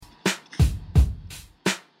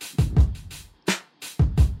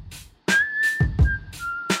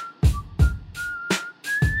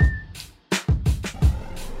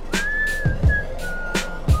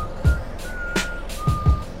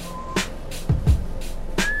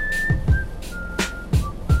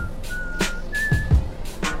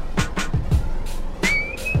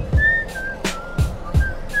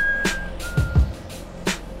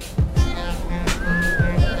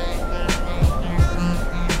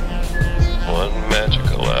One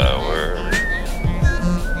magical hour.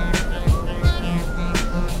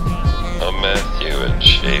 A Matthew and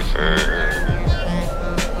Schaefer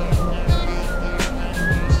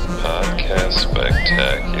podcast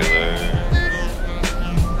spectacular.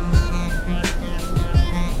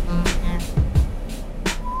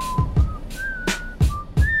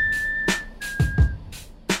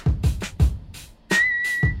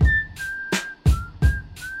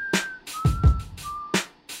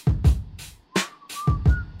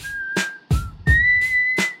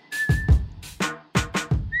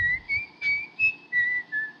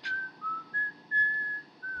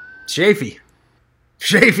 Chafee,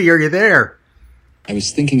 are you there? I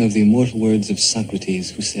was thinking of the immortal words of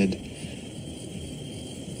Socrates, who said,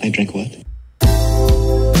 I drank what?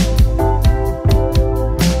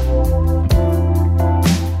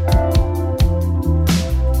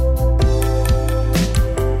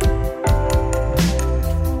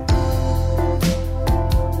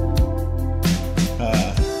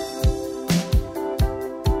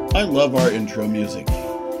 I love our intro music.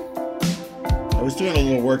 I was doing a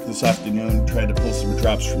little work this afternoon, trying to pull some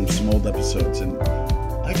drops from some old episodes, and it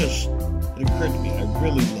occurred to me, I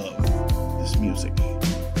really love this music.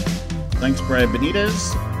 Thanks, Brian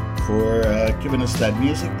Benitez, for giving us that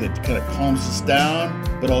music that kind of calms us down,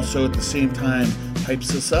 but also at the same time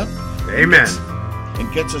hypes us up. Amen.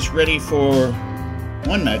 And gets us ready for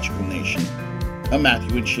One Magical Nation, a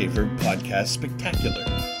Matthew and Schaefer podcast spectacular.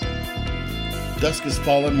 Dusk has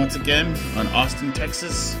fallen once again on Austin,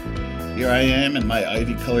 Texas. Here I am in my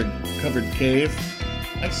ivy-covered cave.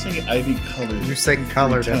 I say ivy-colored. You say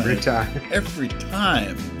colored every time. Every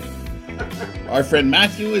time. Our friend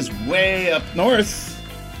Matthew is way up north.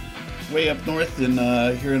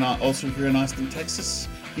 And here in Austin, Texas.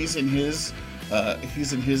 He's in his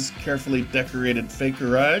carefully decorated fake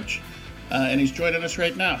garage, and he's joining us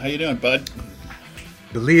right now. How you doing, bud?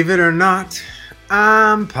 Believe it or not,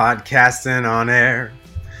 I'm podcasting on air.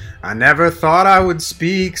 I never thought I would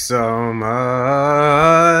speak so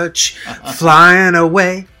much. Flying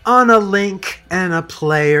away on a link and a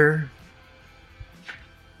player.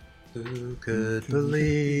 Who could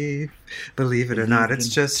believe? Believe it or not, it's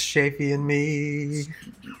just Chafee and me.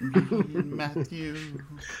 Matthew.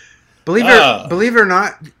 Believe it or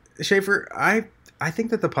not, Schaefer, I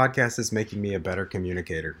think that the podcast is making me a better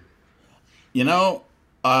communicator. You know,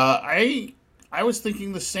 I was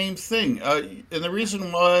thinking the same thing. And the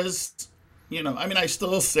reason was, I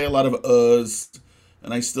still say a lot of uhs,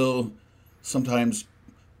 and I still sometimes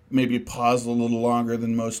maybe pause a little longer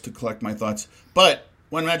than most to collect my thoughts. But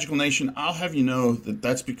One Magical Nation, I'll have you know that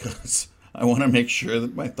that's because I want to make sure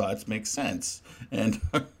that my thoughts make sense and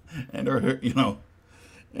are,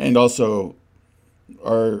 and also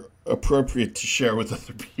are appropriate to share with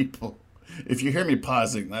other people. If you hear me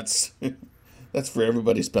pausing, that's for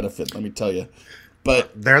everybody's benefit, let me tell you.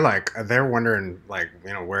 But they're wondering,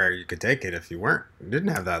 where you could take it if you didn't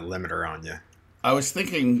have that limiter on you. I was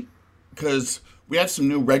thinking, because we have some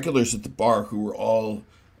new regulars at the bar who were all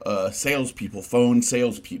salespeople, phone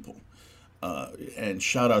salespeople. And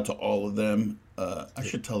shout out to all of them. I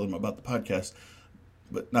should tell them about the podcast,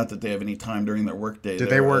 but not that they have any time during their workday. Do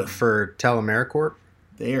they work for Telemericorp?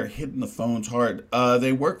 They are hitting the phones hard.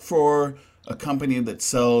 They work for a company that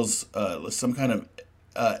sells some kind of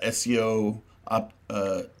SEO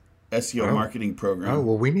marketing program. Oh,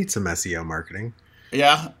 well, we need some SEO marketing.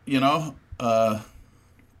 Yeah,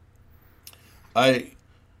 I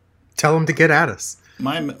tell them to get at us.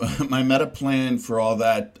 My meta plan for all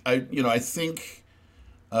that, I think.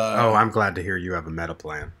 I'm glad to hear you have a meta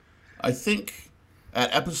plan. I think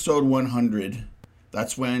at episode 100,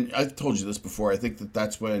 that's when I've told you this before. I think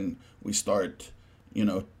that's when we start,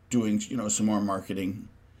 doing some more marketing.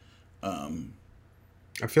 I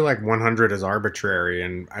feel like 100 is arbitrary,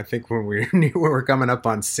 and I think when we knew we were coming up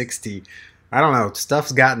on 60, I don't know,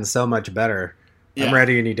 stuff's gotten so much better. Yeah. I'm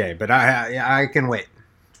ready any day, but I can wait.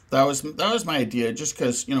 That was my idea, just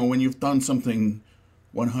because, when you've done something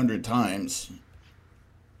 100 times,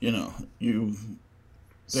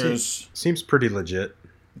 seems pretty legit.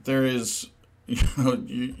 There is,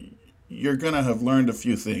 you're going to have learned a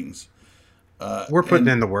few things. We're putting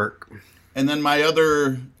in the work. And then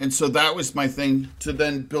so that was my thing to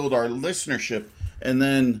then build our listenership. And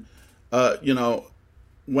then,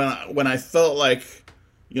 when I felt like,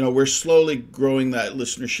 we're slowly growing that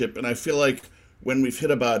listenership, and I feel like when we've hit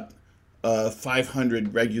about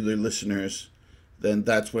 500 regular listeners, then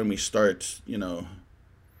that's when we start,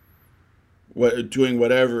 doing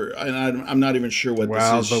whatever. And I'm not even sure what this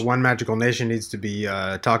is. Well, but One Magical Nation needs to be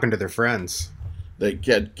talking to their friends.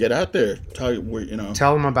 get out there. Tell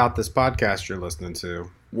them about this podcast you're listening to.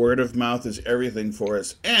 Word of mouth is everything for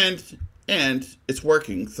us, and it's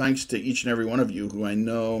working thanks to each and every one of you who I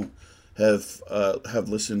know have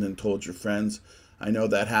listened and told your friends. I know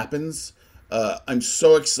that happens. I'm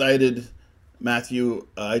so excited, Matthew.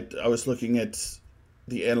 I was looking at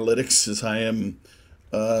the analytics as I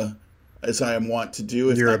am wont to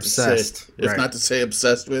do. You're obsessed, if not to say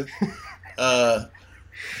obsessed with.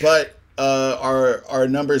 But our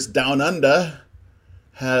numbers down under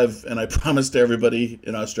have, and I promised everybody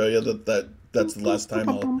in Australia that's the last time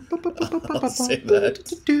I'll say that.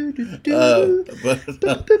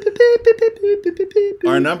 But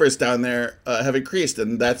our numbers down there have increased,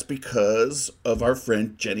 and that's because of our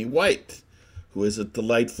friend Jenny White, who is a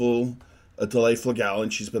delightful gal,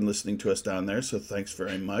 and she's been listening to us down there. So thanks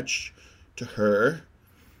very much to her.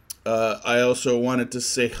 I also wanted to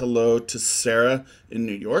say hello to Sarah in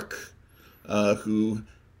New York, who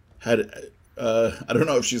had. I don't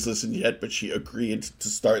know if she's listened yet, but she agreed to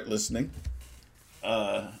start listening.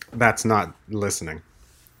 That's not listening.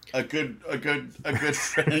 A good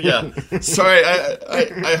friend. Yeah. Sorry.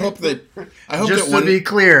 I hope that. Just to be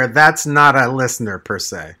clear, that's not a listener per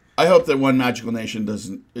se. I hope that One Magical Nation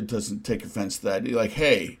doesn't take offense to that. You're like,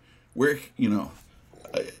 hey,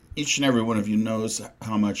 each and every one of you knows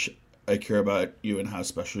how much I care about you and how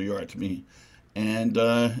special you are to me. And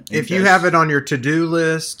if you have it on your to-do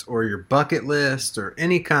list or your bucket list or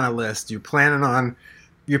any kind of list, even if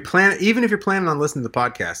you're planning on listening to the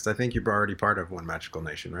podcast, I think you're already part of One Magical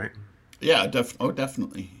Nation, right? Yeah,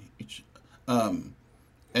 definitely. And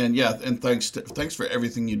thanks for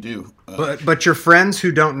everything you do. But your friends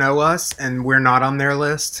who don't know us and we're not on their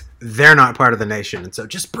list, they're not part of the nation, and so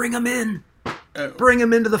just bring them in. Bring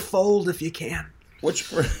them into the fold if you can. Which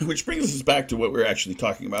brings us back to what we're actually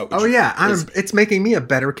talking about. It's making me a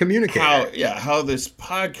better communicator. How this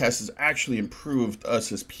podcast has actually improved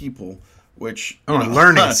us as people. I'm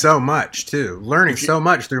learning so much too. So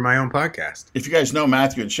much through my own podcast. If you guys know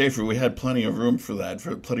Matthew and Schaefer, we had plenty of room for that,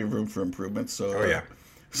 plenty of room for improvement. So,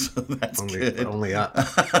 so that's good. Only up,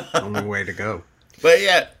 only way to go. But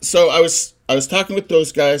yeah, so I was talking with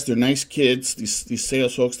those guys. They're nice kids. These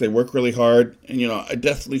sales folks, they work really hard, and I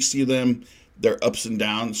definitely see them. Their ups and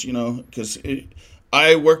downs, because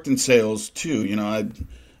I worked in sales too.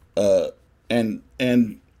 And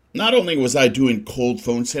not only was I doing cold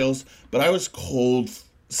phone sales, but I was cold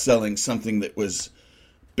selling something that was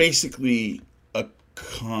basically a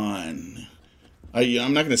con.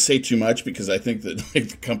 I'm not going to say too much because I think that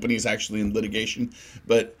the company is actually in litigation,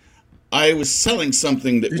 but I was selling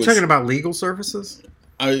something that You're talking about legal services?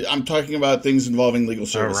 I'm talking about things involving legal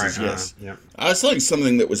services, right. Yes. Yeah. I was selling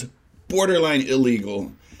something that was borderline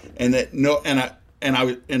illegal, and I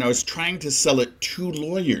was trying to sell it to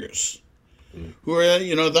lawyers who are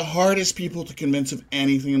the hardest people to convince of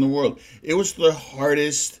anything in the world. It was the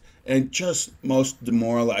hardest and just most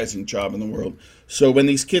demoralizing job in the world. So when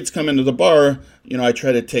these kids come into the bar, I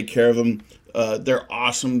try to take care of them. They're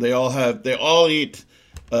awesome. They all eat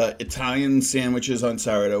Italian sandwiches on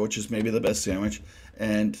sourdough, which is maybe the best sandwich,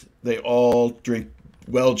 and they all drink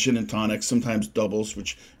gin and tonics, sometimes doubles,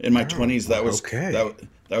 which in my 20s that was okay.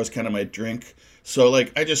 that was kind of my drink. So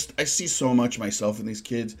I see so much myself in these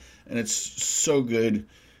kids, and it's so good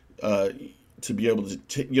to be able to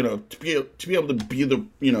be able to be the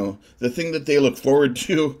thing that they look forward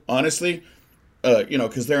to. Honestly,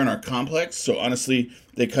 because they're in our complex. So honestly,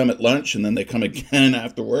 they come at lunch and then they come again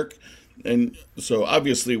after work. And so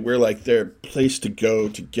obviously we're like their place to go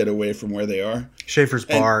to get away from where they are. Schaefer's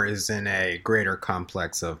Bar is in a greater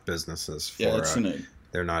complex of businesses.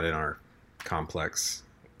 They're not in our complex,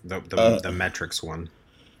 the metrics one.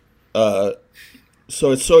 So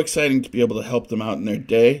it's so exciting to be able to help them out in their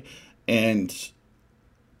day, and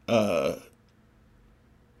I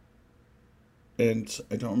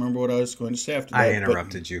don't remember what I was going to say after that. I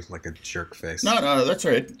interrupted you like a jerk face. No, that's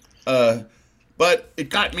all right. But it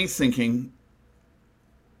got me thinking.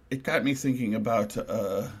 It got me thinking about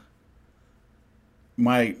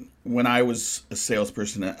when I was a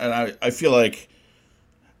salesperson, and I feel like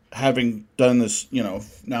having done this,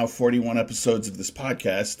 now 41 episodes of this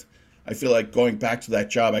podcast, I feel like going back to that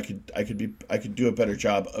job, I could do a better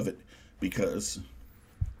job of it because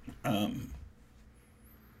I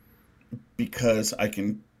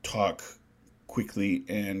can talk quickly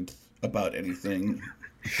and about anything.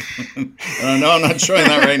 No, I'm not showing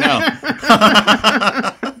that right now.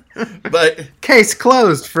 But case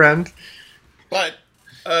closed, friend. But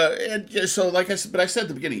so like I said, at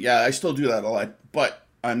the beginning, I still do that a lot, but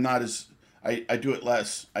I'm not as I do it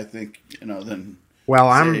less, I think, than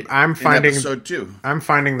Well, say, I'm in finding episode 2. I'm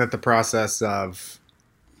finding that the process of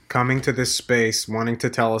coming to this space, wanting to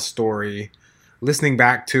tell a story, listening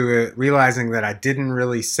back to it, realizing that I didn't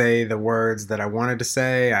really say the words that I wanted to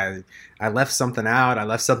say. I left something out. I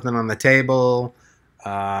left something on the table.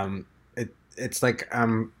 It's like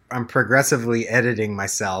I'm progressively editing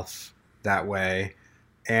myself that way,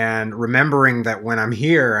 and remembering that when I'm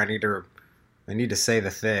here, I need to say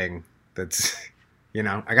the thing. That's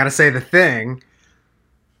I got to say the thing.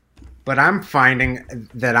 But I'm finding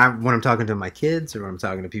that when I'm talking to my kids, or when I'm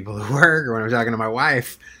talking to people at work, or when I'm talking to my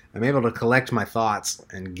wife, I'm able to collect my thoughts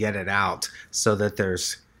and get it out so that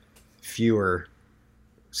there's fewer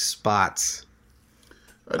spots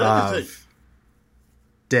Another of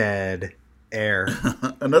dead air.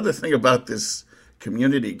 Another thing about this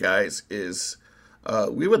community, guys, is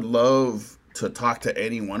we would love to talk to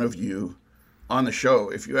any one of you on the show.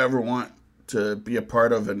 If you ever want to be a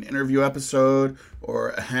part of an interview episode or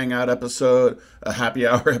a hangout episode, a happy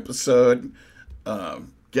hour episode,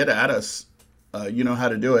 get at us. You know how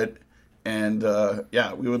to do it. And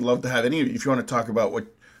we would love to have any of you. If you want to talk about what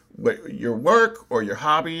your work or your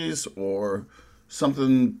hobbies or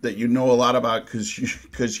something that you know a lot about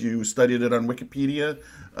because you studied it on Wikipedia,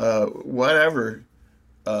 whatever,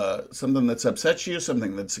 something that's upset you,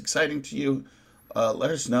 something that's exciting to you,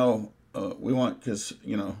 let us know. We want, because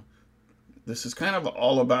this is kind of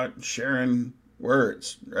all about sharing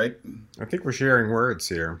words, right? I think we're sharing words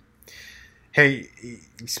here. Hey,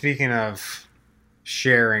 speaking of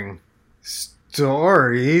sharing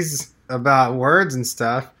stories about words and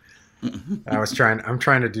stuff, I'm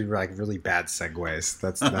trying to do like really bad segues.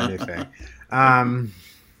 That's not anything.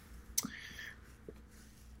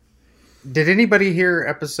 Did anybody hear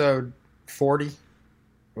episode 40?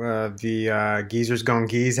 The Geezers Gone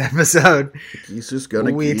Geese episode. Geezers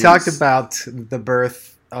Gonna We Geese. talked about the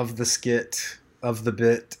birth of the skit, of the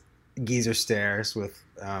bit Geezer Stairs with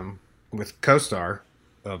co-star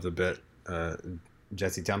of the bit,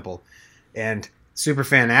 Jesse Temple. And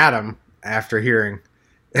Superfan Adam, after hearing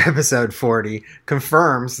episode 40,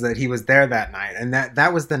 confirms that he was there that night. And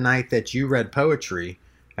that was the night that you read poetry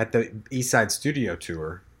at the Eastside Studio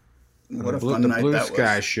Tour. What the a Blue, fun the night Blue that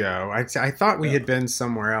Sky was. show. I thought we had been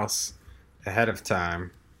somewhere else ahead of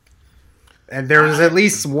time. And there was at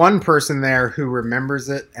least one person there who remembers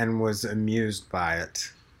it and was amused by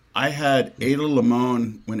it. I had Ada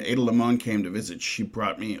Limon. When Ada Limon came to visit, she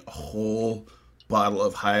brought me a whole bottle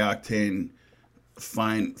of high octane,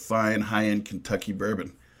 fine high-end Kentucky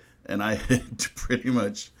bourbon. And I had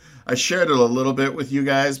I shared it a little bit with you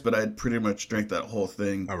guys, but I pretty much drank that whole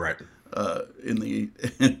thing. Oh, right.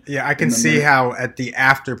 Yeah, I can see how at the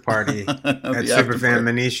after party at after Superfan party.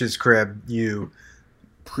 Manisha's crib, you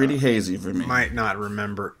Pretty hazy for me. might not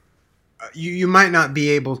remember. You might not be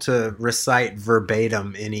able to recite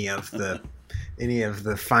verbatim any of the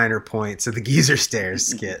finer points of the Geezer Stairs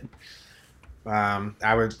skit.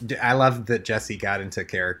 I loved that Jessie got into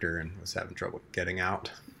character and was having trouble getting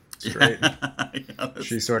out straight.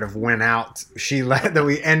 She sort of went out.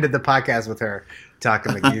 We ended the podcast with her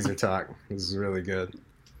talking the geezer talk. It was really good.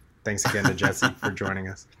 Thanks again to Jessie for joining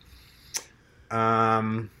us.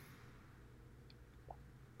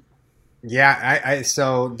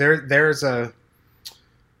 So there's a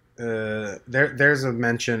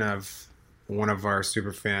mention of one of our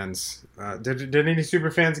super fans. Did any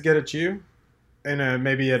super fans get at you? And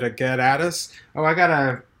maybe at a get at us? Oh, I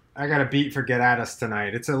got a beat for get at us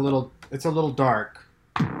tonight. It's a little dark.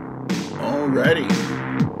 Alrighty.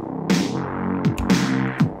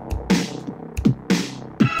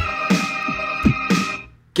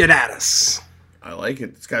 Get at us. I like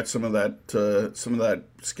it. It's got some of that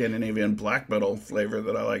Scandinavian black metal flavor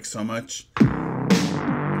that I like so much.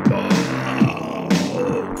 Oh,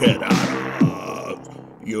 get at us.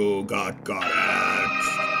 You got it.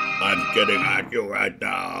 I'm getting at you right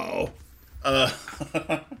now.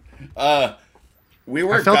 We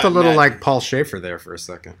were. I felt a little like Paul Schaefer there for a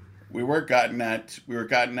second. We were gotten at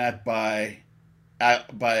by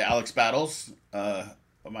Alex Battles,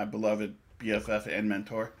 my beloved BFF and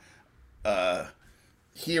mentor.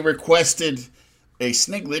 He requested a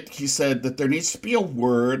sniglet. He said that there needs to be a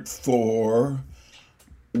word for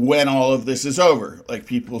when all of this is over. Like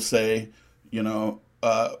people say, well,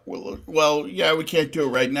 yeah, we can't do it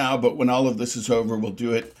right now, but when all of this is over, we'll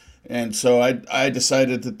do it. And so I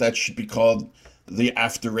decided that should be called the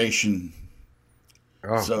afteration.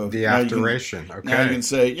 Oh, So the now you can- afteration. Now you Okay. can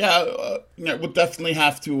say, we'll definitely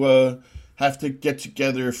have to get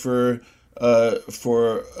together for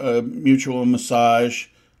a mutual massage,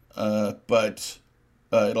 but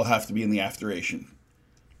it'll have to be in the afteration.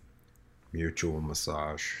 Mutual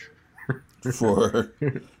massage. for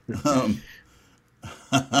um,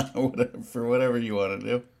 for whatever you want to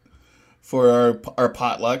do for our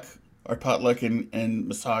potluck and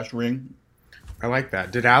massage ring. I like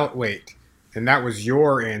that. Did Al wait? And that was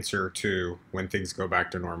your answer to when things go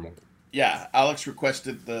back to normal. Yeah, Alex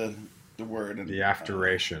requested the word and The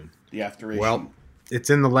afteration. the afteration. Well, it's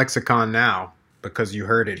in the lexicon now because you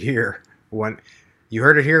heard it here. You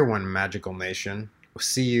heard it here, one magical nation. We'll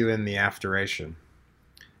see you in the afteration.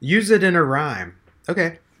 Use it in a rhyme.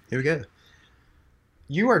 Okay, here we go.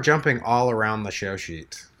 You are jumping all around the show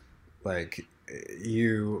sheet. Like,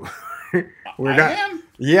 you... I am?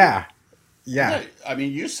 Yeah. Yeah. I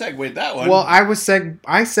mean, you segued that one. Well,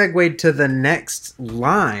 I segued to the next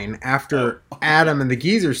line after Adam and the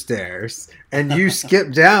Geezer Stairs, and you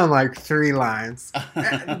skipped down like 3 lines.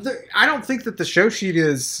 I don't think that the show sheet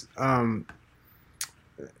is.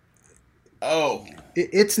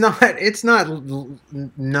 It's not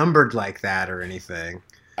numbered like that or anything.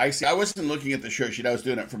 I see. I wasn't looking at the show sheet. I was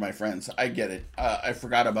doing it for my friends. I get it. I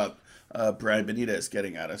forgot about Brian Benitez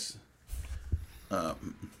getting at us.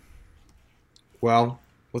 Well,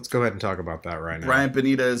 let's go ahead and talk about that right now. Brian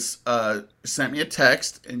Benitez sent me a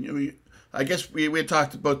text, and I guess we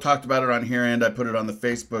had both talked about it on here, and I put it on the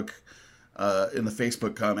Facebook in the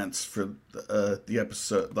Facebook comments for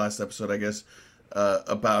the last episode, I guess,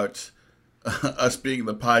 about us being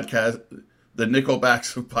the podcast, the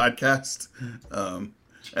Nickelbacks of podcast,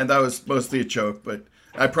 and that was mostly a joke, but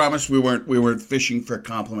I promise we weren't fishing for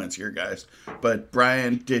compliments here, guys. But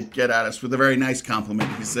Brian did get at us with a very nice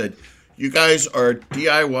compliment. He said, "You guys are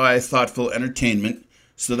DIY thoughtful entertainment,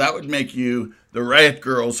 so that would make you the Riot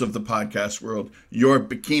Girls of the podcast world. Your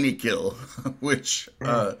Bikini Kill," which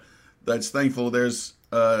that's thankful. There's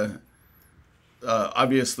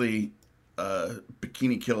obviously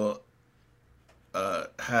Bikini Kill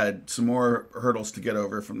had some more hurdles to get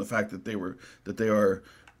over from the fact that they are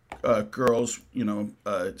girls,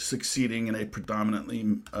 succeeding in a predominantly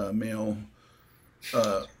male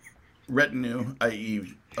retinue,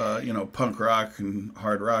 i.e., punk rock and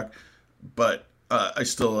hard rock. But I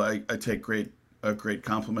take a great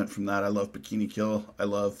compliment from that. I love Bikini Kill. I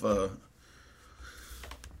love.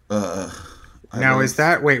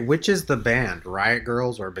 Which is the band? Riot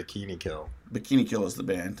Girls or Bikini Kill? Bikini Kill is the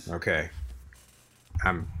band. Okay.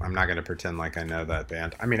 I'm not going to pretend like I know that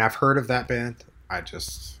band. I mean, I've heard of that band.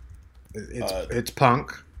 It's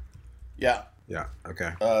punk. Yeah. Yeah.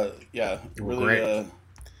 Okay. Yeah. Well, really great.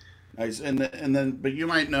 Nice. And then, but you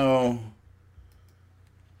might know,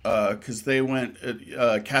 because they went.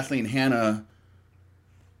 Kathleen Hanna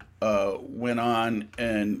went on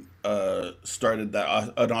and started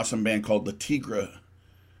an awesome band called La Tigra.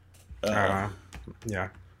 Yeah.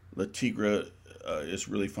 La Tigra is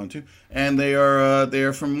really fun too, and they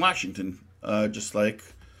are from Washington, just like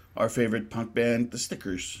our favorite punk band, the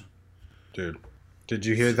Stickers. Dude, did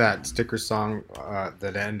you hear that Sticker song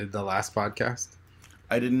that ended the last podcast?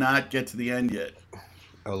 I did not get to the end yet.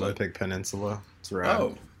 Olympic Peninsula. It's rad.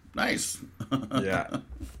 Oh, nice. Yeah.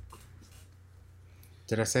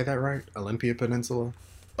 Did I say that right? Olympia Peninsula?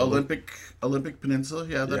 Olympic Peninsula?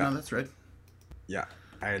 Yeah, no, that's right. Yeah,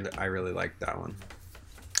 I really like that one.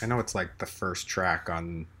 I know it's like the first track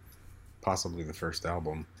on possibly the first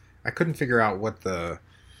album. I couldn't figure out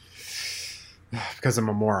because I'm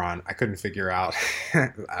a moron, I couldn't figure out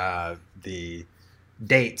the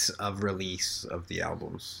dates of release of the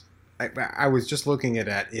albums. I was just looking at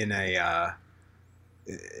it in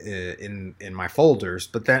my folders,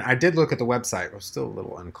 but then I did look at the website. It was still a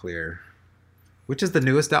little unclear. Which is the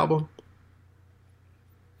newest album?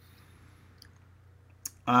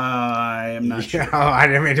 I am not sure. Oh, I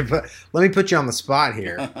didn't mean to let me put you on the spot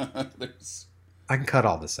here. I can cut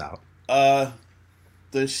all this out. The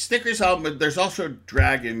Stickers album, there's also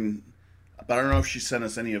Dragon, but I don't know if she sent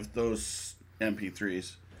us any of those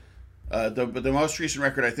MP3s. But the most recent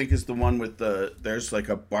record, I think, is the one with there's like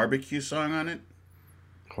a barbecue song on it.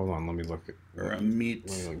 Hold on, let me look at... Or a meat...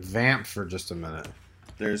 Vamp for just a minute.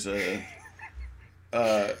 There's a...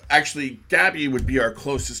 actually, Gabby would be our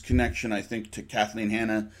closest connection, I think, to Kathleen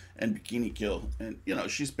Hanna and Bikini Kill. And,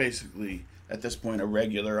 she's basically, at this point, a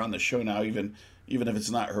regular on the show now, even if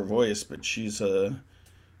it's not her voice. But she's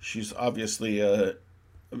obviously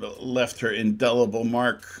left her indelible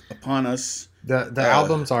mark upon us. The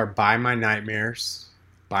albums are By My Nightmares,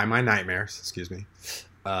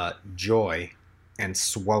 Joy, and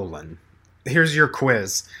Swollen. Here's your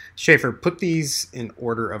quiz. Schaefer, put these in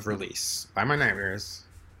order of release. By My Nightmares,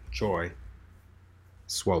 Joy,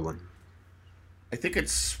 Swollen. I think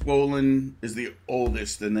it's Swollen is the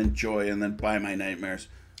oldest, and then Joy, and then By My Nightmares.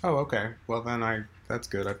 Oh, okay. Well, then that's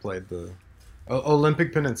good. I played the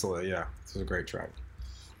Olympic Peninsula, yeah. This is a great tribe.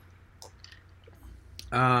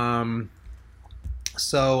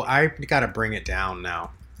 So I got to bring it down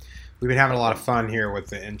now. We've been having a lot of fun here with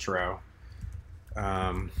the intro.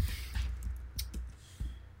 Oh,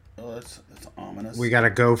 that's ominous. We gotta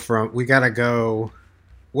go.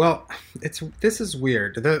 Well, this is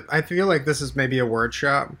weird. I feel like this is maybe a word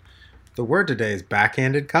shop. The word today is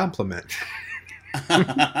backhanded compliment.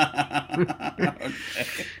 Okay.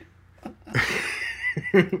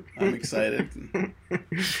 I'm excited.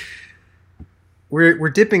 We're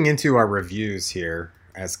dipping into our reviews here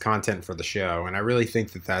as content for the show, and I really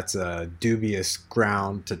think that that's a dubious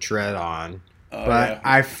ground to tread on. Oh, But yeah.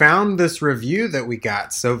 I found this review that we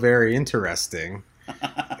got so very interesting.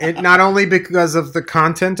 It not only because of the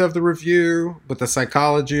content of the review, but the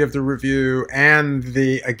psychology of the review, and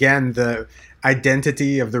the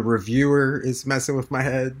identity of the reviewer is messing with my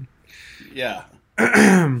head. Yeah.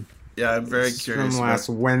 Yeah, I'm very This is curious. from last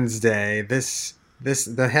Wednesday.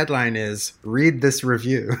 The headline is "Read this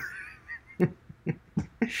review,"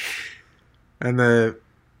 and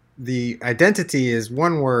the identity is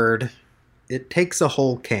one word. It takes a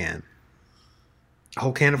whole can. A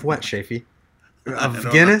whole can of what, Shafee?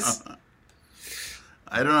 Of Guinness?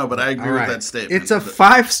 I don't know, but I agree All with right. that statement. It's a But-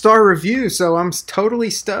 5-star review, so I'm totally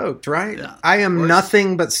stoked, right? Yeah, I of am course.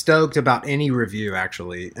 nothing but stoked about any review,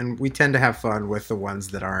 actually. And we tend to have fun with the ones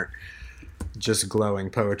that aren't just glowing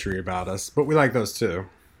poetry about us, but we like those too.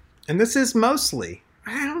 And this is mostly,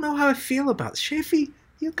 I don't know how I feel about Shafee,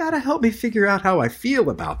 you gotta help me figure out how I feel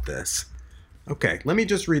about this. Okay, let me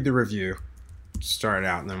just read the review. Start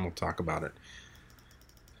out and then we'll talk about it.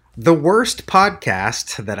 The worst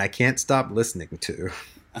podcast that I can't stop listening to.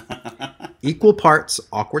 Equal parts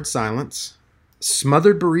awkward silence,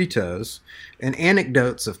 smothered burritos, and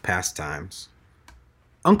anecdotes of past times.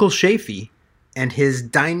 Uncle Shafee and his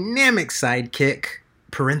dynamic sidekick,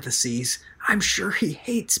 parentheses, I'm sure he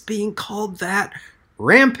hates being called that,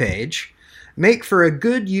 Rampage, make for a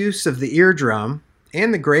good use of the eardrum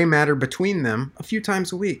and the gray matter between them a few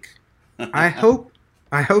times a week. I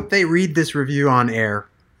hope they read this review on air.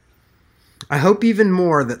 I hope even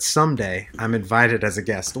more that someday I'm invited as a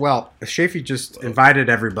guest. Well, Shafee just invited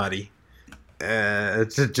everybody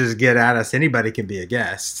to just get at us. Anybody can be a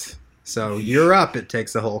guest. So you're up. It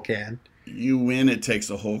takes a whole can. You win, it takes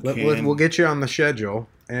a whole can. We'll get you on the schedule.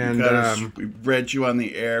 And we read you on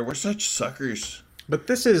the air. We're such suckers. but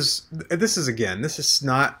this is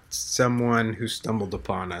not someone who stumbled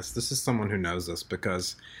upon us. This is someone who knows us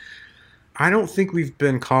because I don't think we've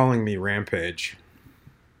been calling me Rampage.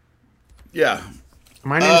 Yeah.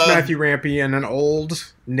 My name's Matthew Rampy, and an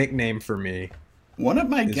old nickname for me One of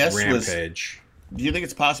my is guests was, Rampage. do you think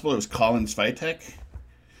it's possible it was Colin Svitek?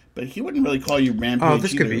 But he wouldn't really call you Rampage Oh,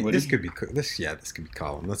 this either, could be would he? this could be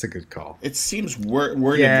Colin. That's a good call. It seems worded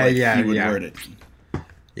like he would word it.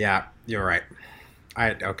 Yeah, you're right.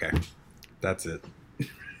 Okay, that's it.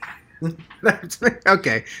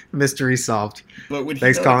 Okay, mystery solved. But would he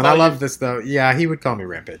Thanks, really Colin. call I you- love this though. Yeah, he would call me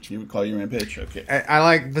Rampage. He would call you Rampage? Okay. I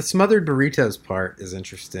like the smothered burritos part is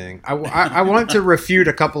interesting. I want to refute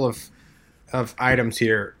a couple of items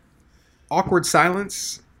here. Awkward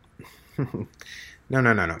silence. No.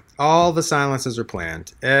 All the silences are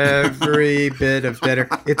planned. Every bit of dead air.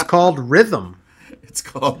 It's called rhythm. It's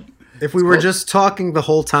called... If we were just talking the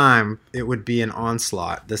whole time, it would be an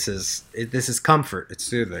onslaught. This is comfort. It's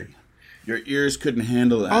soothing. Your ears couldn't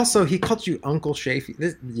handle that. Also, he called you Uncle Shafee.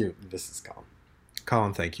 This is Colin.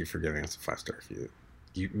 Colin, thank you for giving us a 5-star review.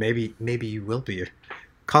 Maybe you will be.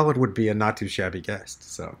 Colin would be a not too shabby guest.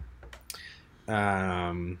 So,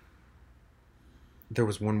 there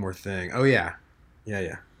was one more thing. Oh yeah.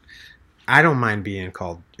 I don't mind being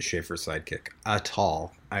called Schaefer's sidekick at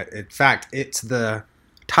all. In fact, it's the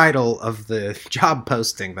title of the job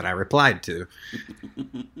posting that I replied to.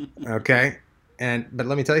 Okay, but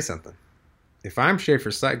let me tell you something. If I'm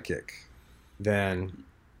Schaefer's sidekick, then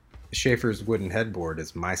Schaefer's wooden headboard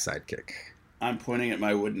is my sidekick. I'm pointing at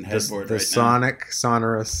my wooden The headboard right sonic,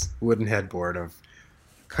 sonorous wooden headboard of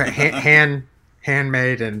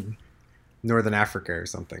handmade in Northern Africa or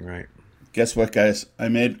something, right? now. Guess what, guys? I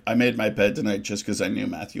made my bed tonight just because I knew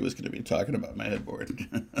Matthew was going to be talking about my headboard.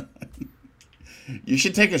 You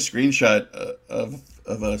should take a screenshot of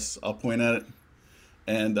us. I'll point at it,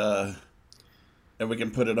 and we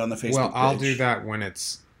can put it on the Facebook Well, I'll page. do that when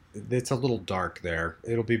it's a little dark there.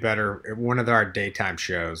 It'll be better. One of our daytime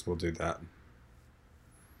shows, we'll do that.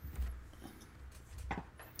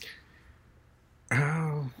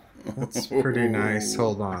 Oh, that's pretty nice.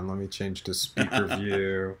 Hold on. Let me change to speaker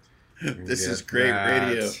view. This is Get great that.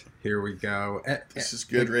 radio. Here we go. This is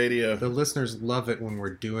good radio. The listeners love it when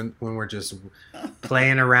we're just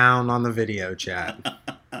playing around on the video chat.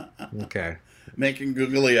 Okay. Making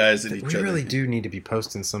googly eyes at each We other. really do need to be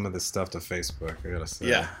posting some of this stuff to Facebook, I gotta say.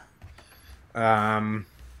 Yeah.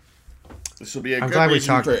 This will be a I'm good glad we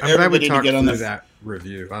reason talked. for I'm glad we everybody to talked get on through the that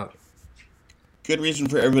review. good reason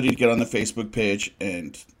for everybody to get on the Facebook page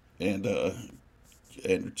and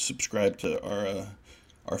subscribe to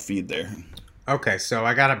our feed there. Okay, so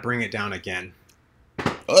I gotta bring it down again.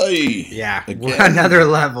 Hey, Yeah, again. another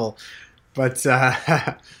level. But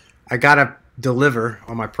I gotta deliver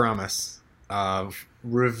on my promise of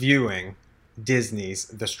reviewing Disney's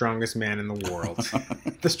The Strongest Man in the World.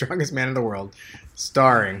 The Strongest Man in the World,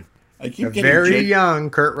 starring I a keep getting very young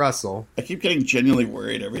Kurt Russell. I keep getting genuinely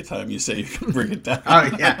worried every time you say you can bring it down. Oh,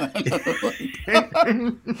 yeah.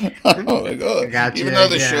 Oh my god! Got you Even though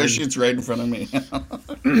the again. show sheet's right in front of me.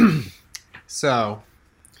 So,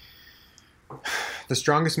 The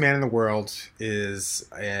Strongest Man in the World is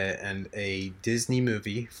a Disney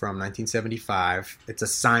movie from 1975. It's a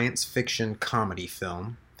science fiction comedy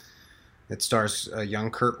film. It stars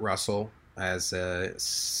young Kurt Russell as a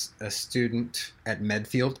student at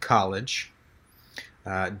Medfield College.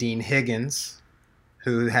 Dean Higgins,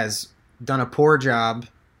 who has done a poor job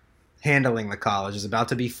handling the college, is about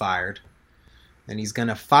to be fired. And he's going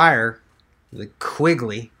to fire the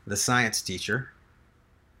Quigley, the science teacher,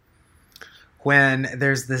 when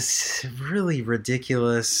there's this really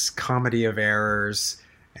ridiculous comedy of errors,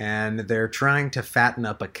 and they're trying to fatten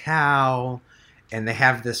up a cow, and they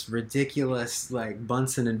have this ridiculous like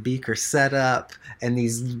Bunsen and Beaker setup, and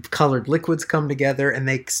these colored liquids come together, and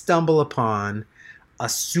they stumble upon a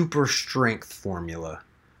super strength formula,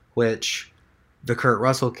 which the Kurt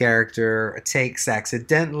Russell character takes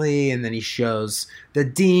accidentally, and then he shows the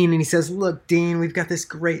dean, and he says, "Look, Dean, we've got this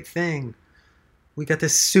great thing. We got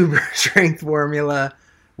this super strength formula.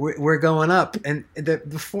 We're going up." And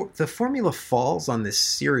the formula falls on this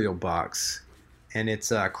cereal box, and it's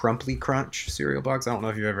a Crumply Crunch cereal box. I don't know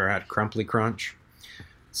if you've ever had Crumply Crunch.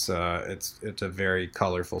 It's a very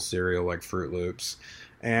colorful cereal like Fruit Loops.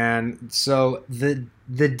 And so the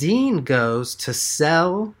dean goes to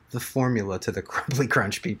sell the formula to the Crumbly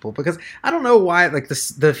Crunch people, because I don't know why, like the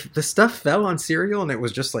stuff fell on cereal and it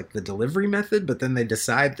was just like the delivery method, but then they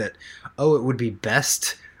decide that, oh, it would be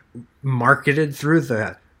best marketed through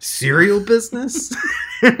the cereal business.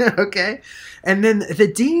 Okay. And then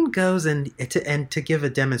the dean goes and to give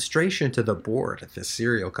a demonstration to the board at the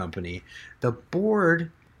cereal company. The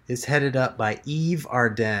board is headed up by Eve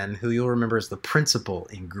Arden, who you'll remember is the principal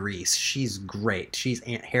in Grease. She's great. She's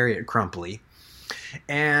Aunt Harriet Crumply.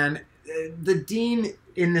 And the dean,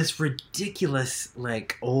 in this ridiculous,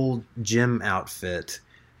 like, old gym outfit,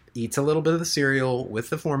 eats a little bit of the cereal with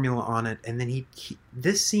the formula on it, and then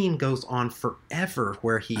this scene goes on forever,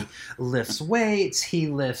 where he lifts weights, he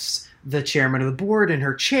lifts the chairman of the board in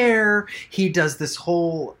her chair, he does this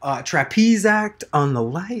whole trapeze act on the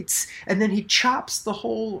lights, and then he chops the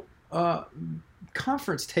whole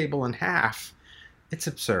conference table in half. It's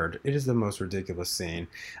absurd. It is the most ridiculous scene.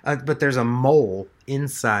 But there's a mole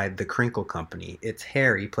inside the Crinkle Company. It's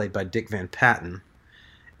Harry, played by Dick Van Patten.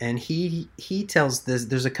 And he tells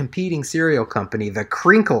there's a competing cereal company, the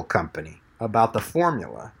Crinkle Company, about the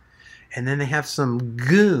formula. And then they have some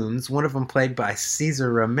goons, one of them played by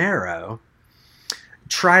Cesar Romero,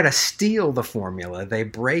 try to steal the formula. They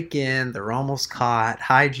break in, they're almost caught,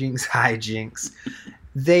 hijinks.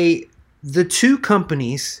 The two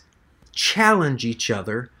companies challenge each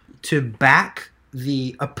other to back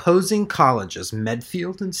the opposing colleges,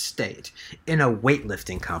 Medfield and State, in a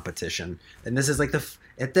weightlifting competition. And this is like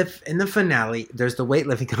in the finale, there's the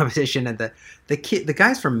weightlifting competition, and the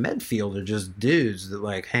guys from Medfield are just dudes that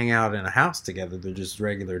like hang out in a house together. They're just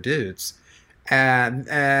regular dudes, and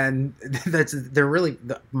they're really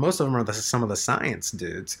most of them are some of the science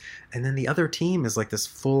dudes, and then the other team is like this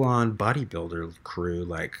full-on bodybuilder crew,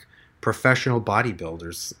 like professional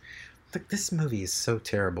bodybuilders. Like, this movie is so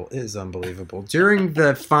terrible. It is unbelievable. During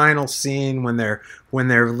the final scene when they're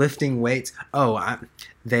lifting weights, I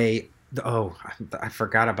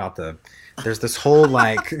forgot about there's this whole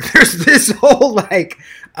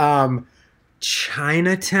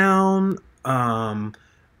Chinatown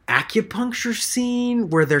acupuncture scene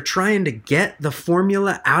where they're trying to get the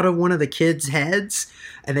formula out of one of the kids' heads,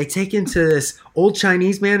 and they take him to this old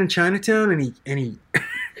Chinese man in Chinatown, and he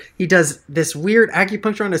he does this weird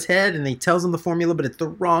acupuncture on his head, and he tells him the formula, but it's the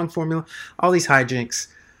wrong formula. All these hijinks.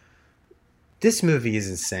 This movie is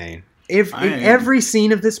insane. In every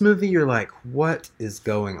scene of this movie, you're like, what is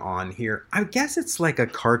going on here? I guess it's like a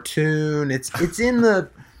cartoon. It's in the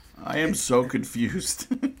I am so confused.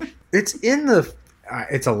 It's in the.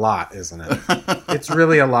 It's a lot, isn't it? It's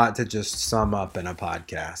really a lot to just sum up in a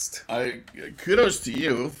podcast. Kudos to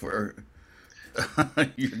you for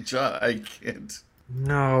your job. I can't.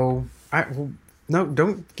 No, no,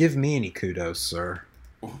 don't give me any kudos, sir.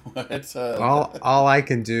 What? All I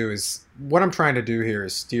can do is what I'm trying to do here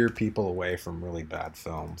is steer people away from really bad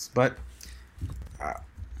films. But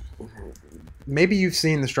maybe you've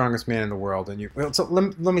seen The Strongest Man in the World, and so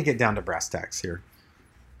let me get down to brass tacks here.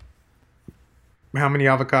 How many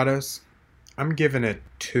avocados? I'm giving it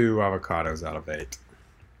 2 avocados out of 8.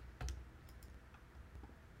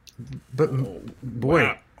 But boy,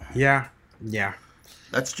 wow. yeah,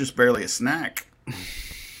 That's just barely a snack.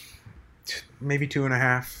 maybe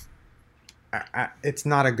 2.5. It's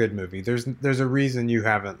not a good movie. There's a reason you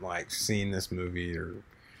haven't seen this movie, or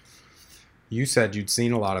you said you'd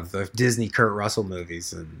seen a lot of the Disney Kurt Russell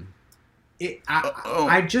movies, and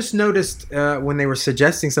I just noticed when they were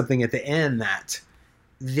suggesting something at the end that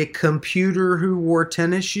The Computer Who Wore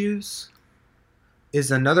Tennis Shoes is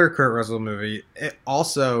another Kurt Russell movie. It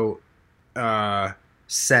also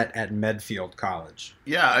set at Medfield College.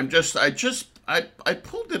 Yeah, I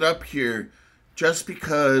pulled it up here just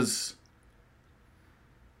because,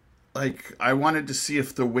 I wanted to see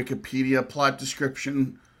if the Wikipedia plot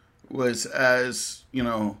description was as,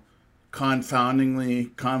 confoundingly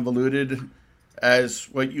convoluted as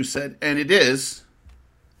what you said, and it is.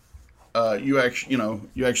 You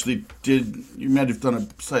might have done a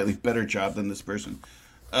slightly better job than this person.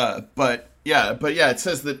 But yeah, it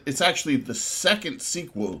says that it's actually the second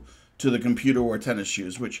sequel to The Computer Wore Tennis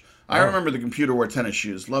Shoes, which I remember. The Computer Wore Tennis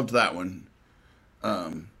Shoes, loved that one.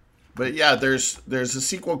 But yeah, there's a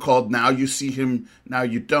sequel called Now You See Him, Now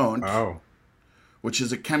You Don't. Oh. Which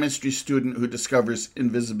is a chemistry student who discovers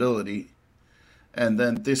invisibility. And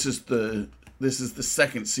then this is the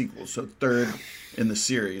second sequel, so third in the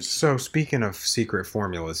series. So speaking of secret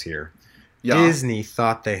formulas here, Yeah. Disney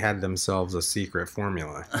thought they had themselves a secret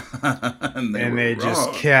formula. and they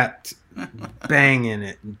just kept banging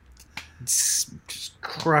it, just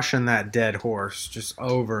crushing that dead horse just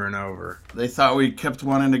over and over. They thought we kept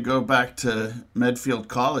wanting to go back to Medfield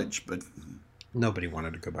College, but nobody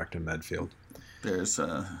wanted to go back to Medfield. There's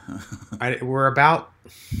we're about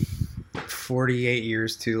 48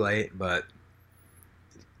 years too late, but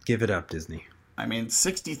give it up, Disney. I mean,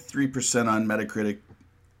 63% on Metacritic.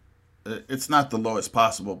 It's not the lowest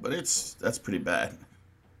possible, but that's pretty bad.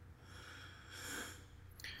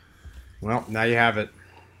 Well, now you have it.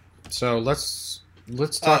 So let's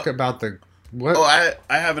talk about the what. Oh,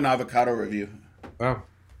 I have an avocado review. Oh,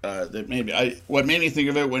 what made me think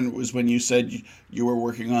of it when you said you were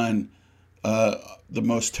working on the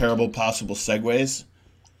most terrible possible segues.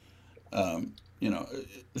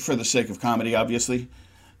 For the sake of comedy, obviously.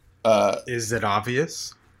 Is it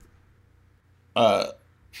obvious?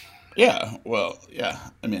 Yeah. Well, yeah.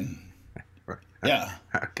 I mean, yeah.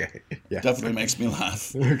 Okay. Yeah. Definitely makes me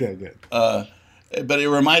laugh. Okay, good. But it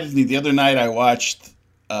reminded me, the other night I watched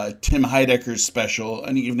Tim Heidecker's special,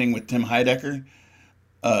 An Evening with Tim Heidecker.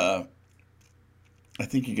 I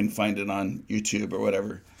think you can find it on YouTube or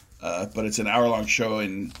whatever. But it's an hour-long show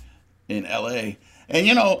in LA.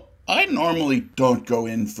 And, I normally don't go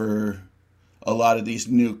in for a lot of these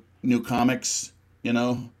new comics,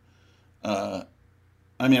 I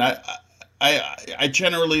mean, I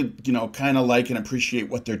generally, kind of like and appreciate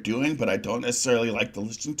what they're doing, but I don't necessarily like to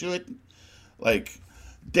listen to it. Like,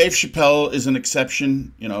 Dave Chappelle is an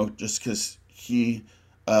exception, just because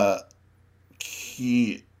I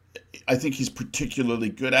think he's particularly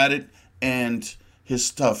good at it, and his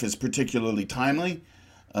stuff is particularly timely.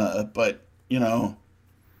 But,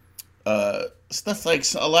 stuff like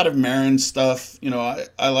a lot of Maron stuff,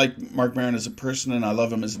 I like Marc Maron as a person, and I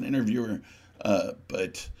love him as an interviewer.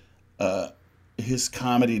 But his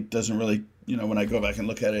comedy doesn't really, when I go back and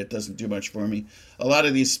look at it, it doesn't do much for me. A lot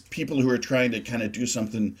of these people who are trying to kind of do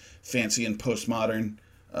something fancy and postmodern,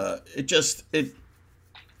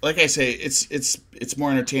 like I say, it's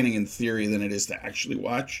more entertaining in theory than it is to actually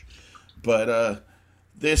watch. But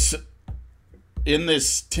in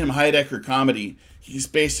this Tim Heidecker comedy, he's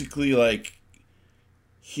basically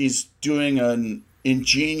he's doing an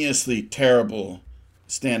ingeniously terrible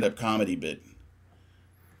stand-up comedy bit.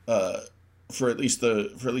 For at least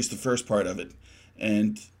the first part of it,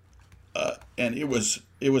 and it was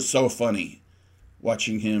so funny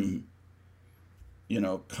watching him,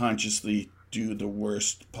 consciously do the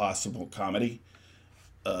worst possible comedy.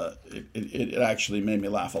 It actually made me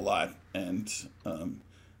laugh a lot, and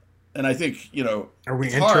I think Are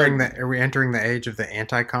we entering the age of the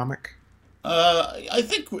anti-comic? I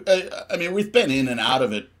think I mean we've been in and out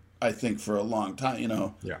of it I think, for a long time.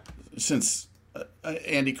 Yeah. Since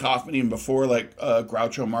Andy Kaufman, even before, like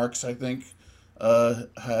Groucho Marx, I think,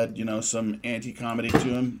 had some anti-comedy to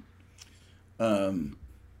him.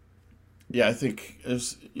 Yeah, I think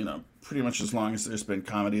it's pretty much as long as there's been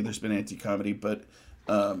comedy, there's been anti-comedy, but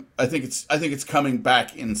I think it's coming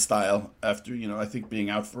back in style after I think being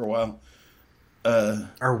out for a while.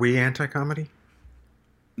 Are we anti-comedy?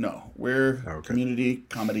 No, we're Okay. community,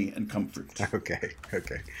 comedy, and comfort. Okay.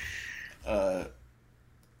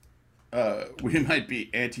 We might be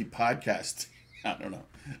anti-podcast. I don't know.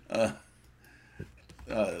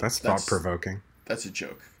 That's thought-provoking. That's a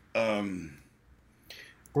joke.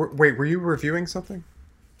 Wait, were you reviewing something?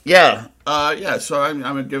 Yeah. So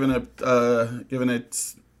I'm giving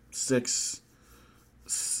it 6,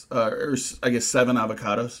 or I guess 7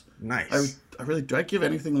 avocados. Nice. I really, do I give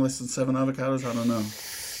anything less than 7 avocados? I don't know.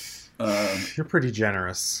 You're pretty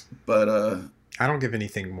generous. But I don't give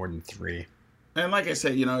anything more than 3. and like I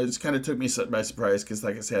said, it just kind of took me by surprise because,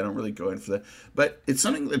 like I said, I don't really go in for that. But it's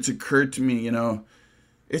something that's occurred to me.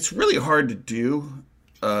 It's really hard to do.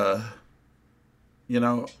 It's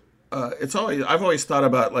always, I've always thought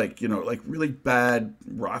about like really bad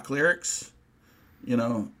rock lyrics.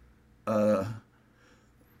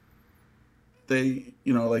 They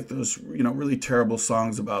like those really terrible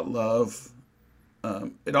songs about love.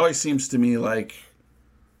 It always seems to me like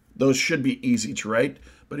those should be easy to write,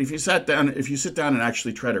 but if you sit down and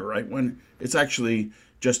actually try to write one, it's actually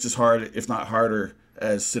just as hard, if not harder,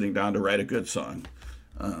 as sitting down to write a good song.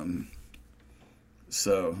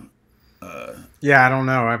 Yeah, I don't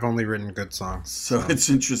know. I've only written good songs. So it's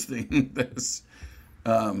interesting. This,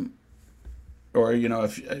 or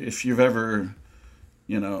if you've ever,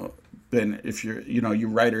 been, if you're, you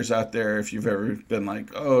writers out there, if you've ever been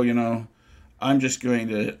like, oh, I'm going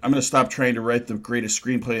to stop trying to write the greatest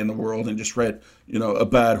screenplay in the world and just write, a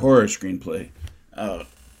bad horror screenplay.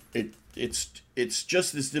 It's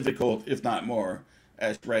just as difficult, if not more,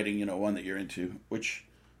 as writing, one that you're into, which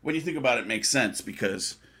when you think about it makes sense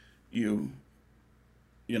because you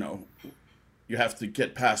have to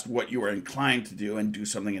get past what you are inclined to do and do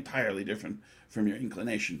something entirely different from your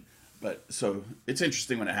inclination. But so it's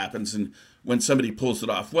interesting when it happens, and when somebody pulls it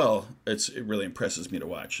off well, it really impresses me to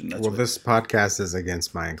watch. And that's this podcast is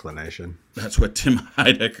against my inclination. That's what Tim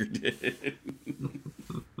Heidecker did.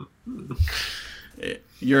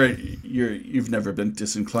 You've never been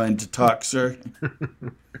disinclined to talk, sir.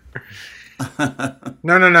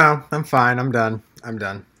 No. I'm fine. I'm done.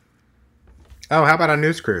 Oh, how about a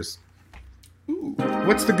news cruise? Ooh,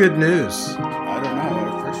 What's the good news? I don't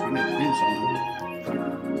know. First, we need the news on.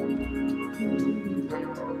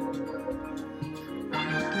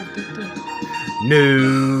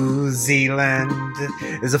 New Zealand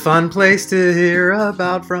is a fun place to hear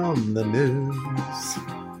about from the news.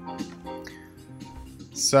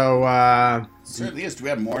 So, Certainly is. Do we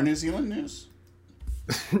have more New Zealand news?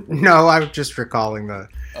 no, I was just recalling the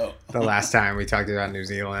Oh. last time we talked about New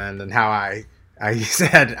Zealand and how I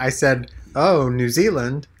said, oh, New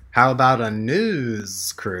Zealand, how about a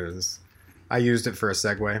news cruise? I used it for a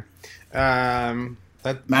segue.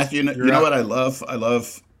 Matthew, you know what I love? I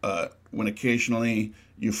love when occasionally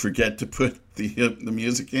you forget to put the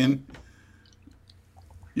music in.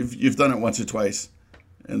 You've done it once or twice,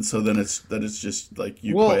 and so then it's just like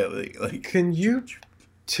you quietly like. Could you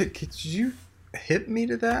hit me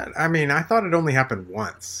to that? I mean, I thought it only happened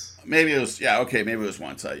once. Maybe it was maybe it was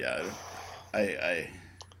once. I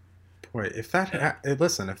Boy, if that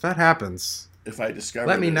listen, if that happens, if I discover,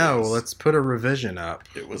 let me know. it was, Let's put a revision up.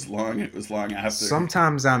 It was long after.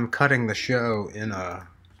 Sometimes I'm cutting the show in a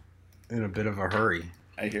bit of a hurry.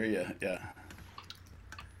 I hear you. Yeah.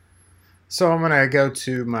 So I'm gonna go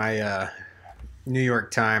to my New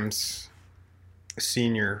York Times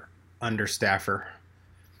senior staffer,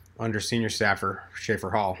 Schaefer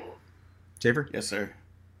Hall. Schaefer? Yes, sir.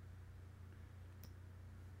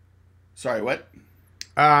 Sorry, what?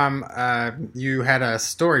 You had a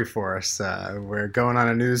story for us. We're going on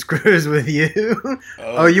a news cruise with you.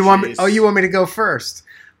 You want me to go first?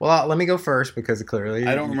 Well, let me go first because clearly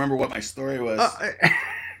I don't remember what my story was.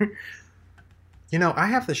 I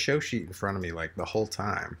have the show sheet in front of me like the whole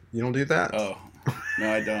time. You don't do that? Oh,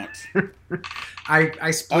 no, I don't.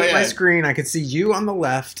 I split my screen. I could see you on the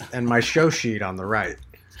left and my show sheet on the right.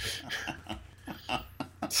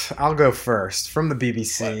 I'll go first. From the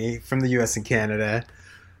BBC, from the US and Canada.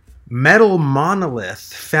 Metal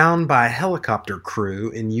monolith found by helicopter crew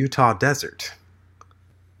in Utah desert.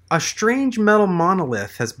 A strange metal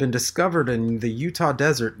monolith has been discovered in the Utah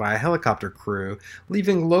desert by a helicopter crew,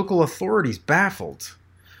 leaving local authorities baffled.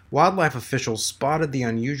 Wildlife officials spotted the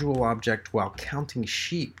unusual object while counting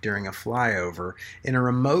sheep during a flyover in a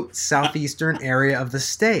remote southeastern area of the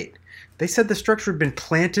state. They said the structure had been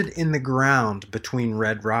planted in the ground between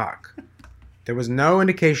red rock. There was no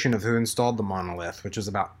indication of who installed the monolith, which is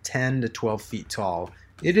about 10 to 12 feet tall.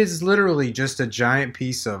 It is literally just a giant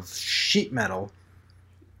piece of sheet metal,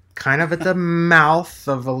 kind of at the mouth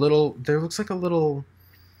of a little... There looks like a little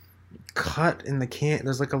cut in the can.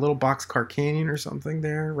 There's like a little boxcar canyon or something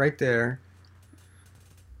there, right there.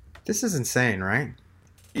 This is insane, right?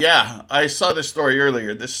 Yeah, I saw this story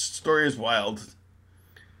earlier. This story is wild.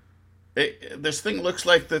 This thing looks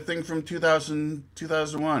like the thing from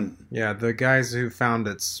 2001. Yeah, the guys who found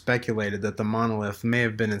it speculated that the monolith may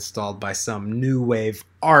have been installed by some new wave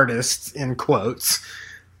artist, in quotes.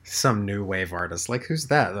 Some new wave artist. Like, who's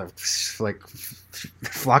that? Like,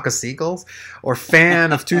 Flock of Seagulls? Or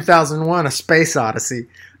fan of 2001, A Space Odyssey,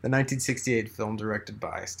 the 1968 film directed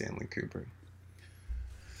by Stanley Kubrick.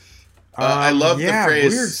 I love the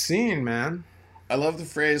phrase. Weird scene, man. I love the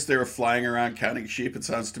phrase, they were flying around counting sheep. It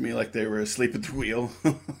sounds to me like they were asleep at the wheel.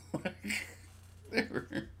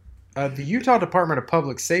 The Utah Department of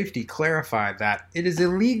Public Safety clarified that it is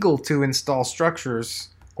illegal to install structures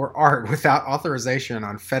or art without authorization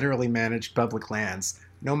on federally managed public lands,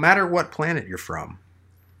 no matter what planet you're from.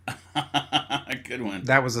 Good one.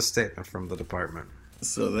 That was a statement from the department.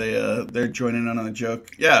 So they're joining in on the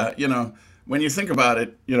joke. Yeah, when you think about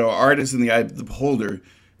it, art is in the eye of the beholder.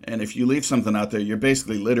 And if you leave something out there, you're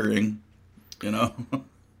basically littering,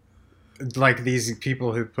 Like these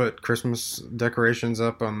people who put Christmas decorations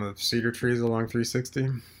up on the cedar trees along 360?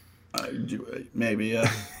 Maybe,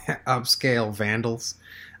 yeah. Upscale vandals.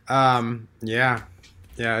 Yeah.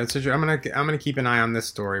 It's I'm gonna keep an eye on this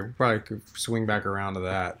story. We'll probably could swing back around to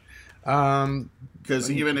that. Because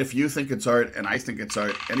even if you think it's art and I think it's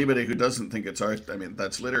art, anybody who doesn't think it's art, I mean,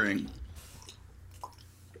 that's littering.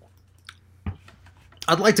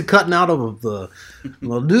 I'd like to cut out of the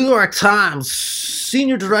New York Times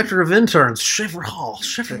Senior Director of Interns, Schaefer Hall.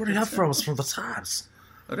 Schaefer, what do you have for us from the Times?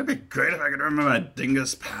 It'd be great if I could remember my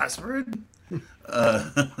dingus password.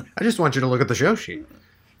 I just want you to look at the show sheet.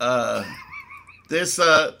 This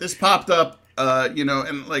popped up,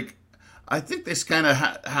 and like, I think this kind of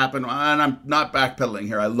happened, and I'm not backpedaling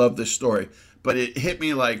here. I love this story, but it hit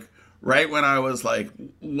me like right when I was like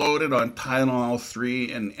loaded on Tylenol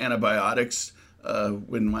 3 and antibiotics.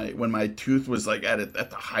 When my tooth was like at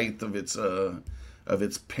the height of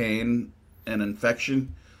its pain and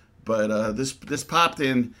infection, but this popped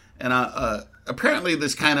in, and apparently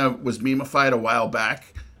this kind of was memeified a while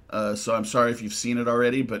back. So I'm sorry if you've seen it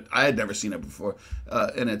already, but I had never seen it before.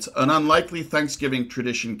 And it's an unlikely Thanksgiving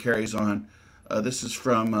tradition carries on. This is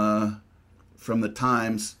from the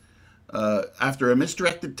Times. After a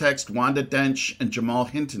misdirected text, Wanda Dench and Jamal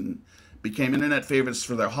Hinton became internet favorites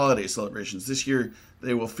for their holiday celebrations. This year,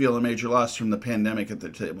 they will feel a major loss from the pandemic at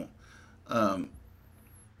their table.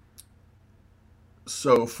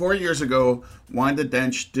 So 4 years ago, Wanda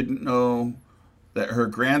Dench didn't know that her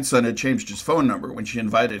grandson had changed his phone number when she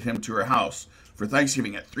invited him to her house for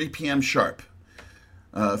Thanksgiving at 3 p.m. sharp.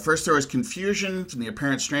 First, there was confusion from the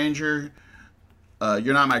apparent stranger.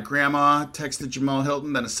 You're not my grandma, texted Jamal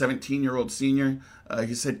Hilton, then a 17-year-old senior.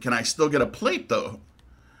 He said, can I still get a plate, though?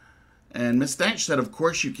 And Miss Dench said, of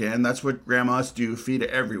course you can. That's what grandmas do, feed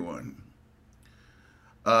everyone.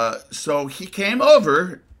 So he came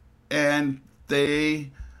over, and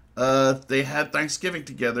they had Thanksgiving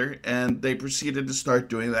together, and they proceeded to start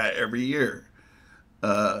doing that every year.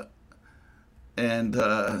 So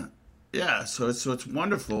it's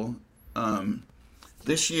wonderful.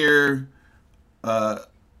 This year,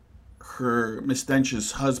 her Miss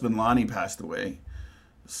Dench's husband Lonnie passed away.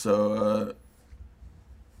 So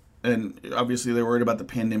and obviously they're worried about the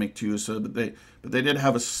pandemic too. So but they did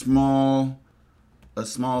have a small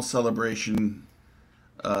celebration,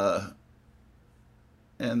 and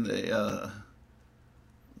they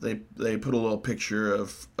put a little picture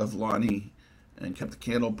of Lonnie and kept the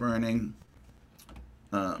candle burning.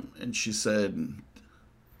 And she said,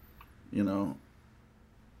 her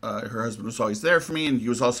husband was always there for me, and he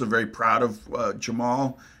was also very proud of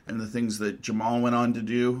Jamal and the things that Jamal went on to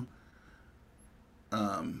do.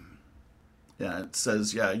 It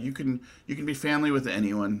says, you can be family with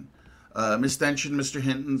anyone. Miss Dench and Mr.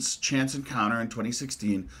 Hinton's chance encounter in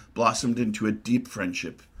 2016 blossomed into a deep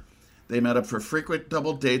friendship. They met up for frequent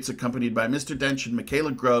double dates accompanied by Mr. Dench and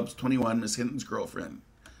Michaela Grubbs, 21, Miss Hinton's girlfriend.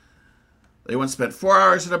 They once spent 4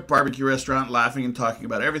 hours at a barbecue restaurant laughing and talking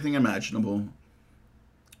about everything imaginable.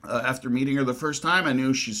 After meeting her the first time, I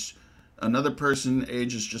knew she's another person.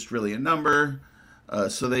 Age is just really a number.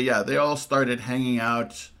 So they all started hanging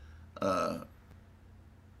out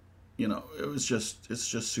it's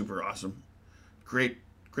just super awesome. Great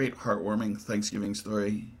heartwarming Thanksgiving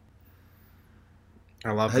story.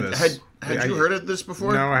 I love this. Had you heard of this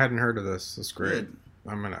before? No, I hadn't heard of this. It's great. Good.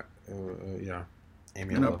 I'm gonna,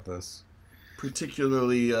 Amy, I love this.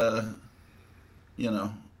 Particularly,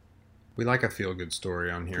 we like a feel-good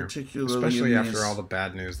story on here, particularly especially in after these- all the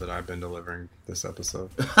bad news that I've been delivering this episode.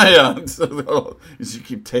 Yeah, so you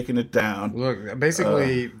keep taking it down. Look,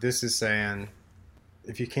 basically, this is saying,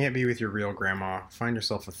 if you can't be with your real grandma, find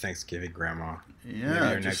yourself a Thanksgiving grandma. Yeah, Maybe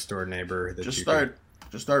your just- next door neighbor. That Just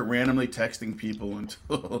you start randomly texting people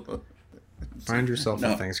until find yourself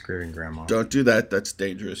No. a Thanksgiving grandma. Don't do that. That's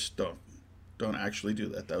dangerous. Don't actually do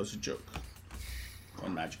that. That was a joke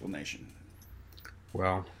on Magical Nation.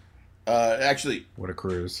 Well, Actually, what a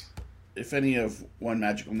cruise. if any of One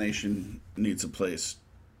Magical Nation needs a place,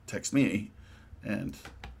 text me, and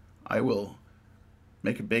I will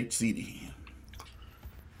make a baked ziti.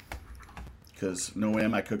 Because no way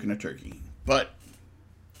am I cooking a turkey. But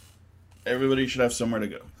everybody should have somewhere to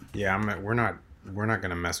go. Yeah, we're not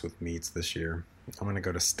gonna mess with meats this year. I'm gonna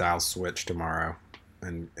go to Style Switch tomorrow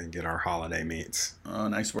and get our holiday meats. Oh,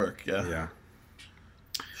 nice work. Yeah. Yeah.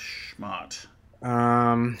 Schmott.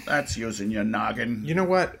 Um, That's using your noggin. you know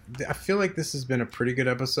what? I feel like this has been a pretty good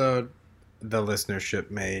episode. The listenership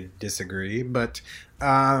may disagree, but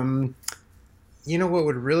you know what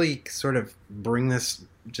would really sort of bring this,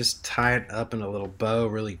 just tie it up in a little bow,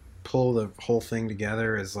 really pull the whole thing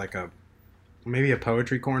together is like maybe a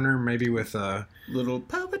poetry corner, maybe with a Little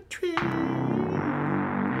poetry.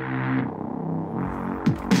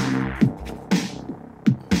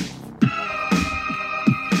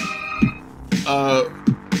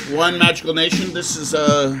 One Magical Nation. This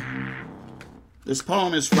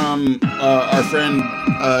poem is from our friend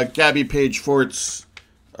Gabby Page Fort's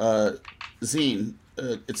zine.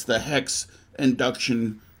 It's the Hex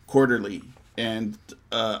Induction Quarterly, and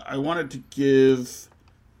I wanted to give.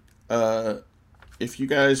 If you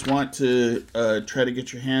guys want to try to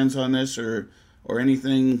get your hands on this or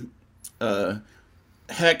anything,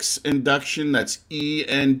 Hex Induction, that's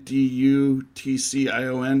ENDUTCTION,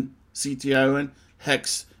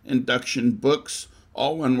 Hex Induction Books,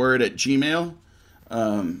 all one word, at Gmail.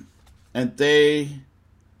 And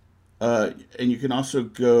you can also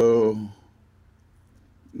go,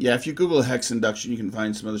 if you Google Hex Induction, you can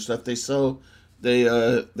find some other stuff. They sell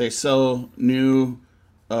new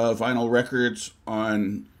vinyl records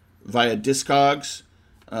via Discogs,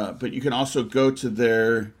 but you can also go to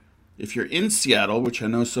their, if you're in Seattle, which I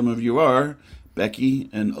know some of you are, Becky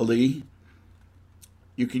and Ali,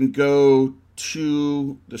 you can go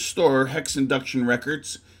to the store, Hex Induction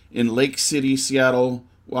Records, in Lake City, Seattle,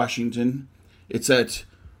 Washington. It's at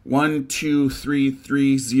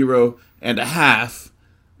 12330 and a half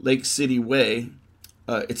Lake City Way.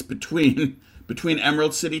 It's between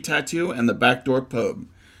Emerald City Tattoo and the Backdoor Pub.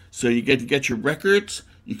 So you get your records,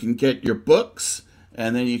 you can get your books,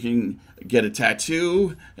 and then you can get a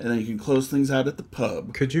tattoo, and then you can close things out at the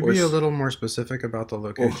pub. Could you be a little more specific about the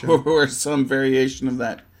location? Or some variation of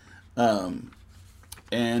that.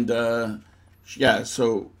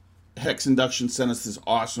 So Hex Induction sent us this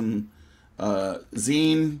awesome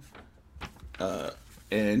zine,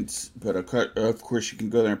 but of course you can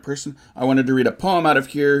go there in person. I wanted to read a poem out of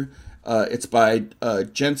here. It's by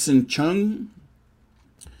Jensen Chung,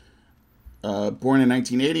 born in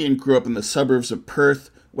 1980 and grew up in the suburbs of Perth,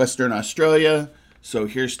 Western Australia. So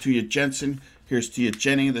here's to you, Jensen. Here's to you,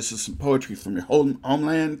 Jenny. This is some poetry from your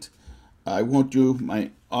homeland. I won't do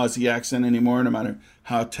my Aussie accent anymore, no matter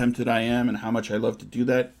how tempted I am and how much I love to do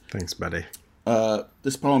that. Thanks, buddy.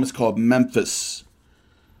 This poem is called Memphis.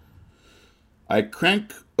 I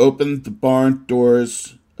crank open the barn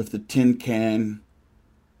doors of the tin can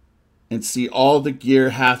and see all the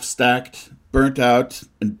gear half stacked, burnt out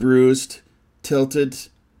and bruised, tilted,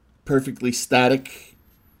 perfectly static.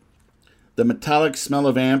 The metallic smell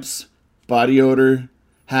of amps, body odor,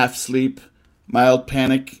 half sleep, mild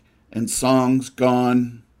panic, and songs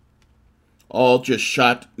gone. All just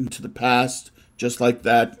shot into the past, just like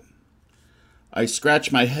that. I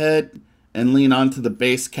scratch my head and lean onto the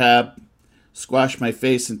base cab, squash my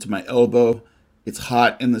face into my elbow. It's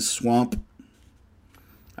hot in the swamp.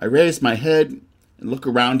 I raise my head and look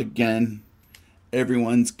around again.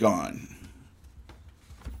 Everyone's gone.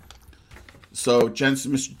 So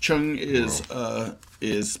Mr. Chung is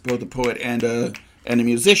both a poet and a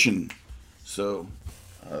musician. So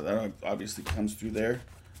that obviously comes through there.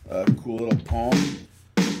 Cool little poem.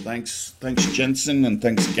 Thanks Jensen, and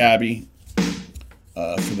thanks Gabby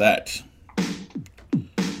for that.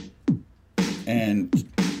 And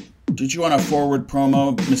Did you want to forward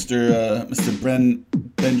promo, Mr.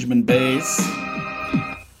 Benjamin Bays?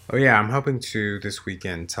 Oh yeah, I'm hoping to this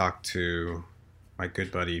weekend talk to my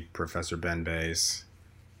good buddy Professor Ben Bays.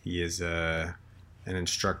 He is an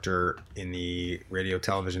instructor in the radio,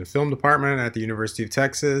 television, film department at the University of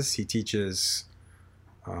Texas. He teaches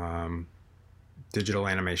digital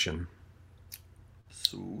animation,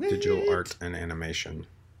 Sweet. digital art and animation.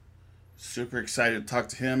 Super excited to talk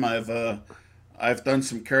to him. I've done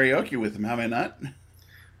some karaoke with him, have I not?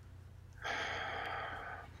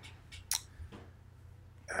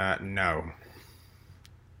 No,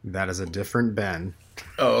 that is a different Ben.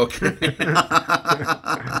 Oh, okay.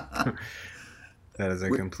 That is a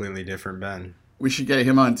completely different Ben. We should get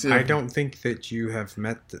him on too. I don't think that you have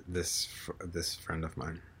met this friend of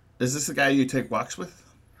mine. Is this the guy you take walks with?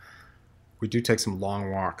 We do take some long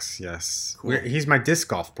walks, yes. Cool. He's my disc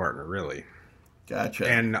golf partner, really. Gotcha.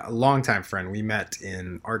 And a longtime friend. We met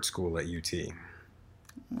in art school at UT.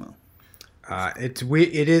 Well.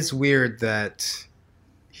 It is weird that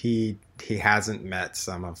he hasn't met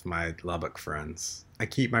some of my Lubbock friends. I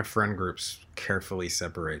keep my friend groups carefully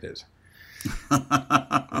separated.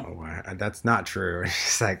 That's not true.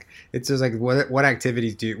 It's just like what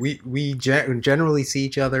activities do we generally see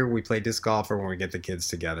each other? We play disc golf or when we get the kids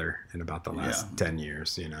together in about the last 10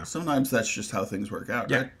 years. Sometimes that's just how things work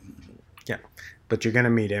out, right? Yeah, but you're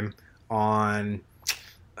gonna meet him on.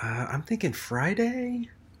 I'm thinking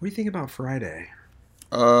Friday. What do you think about Friday?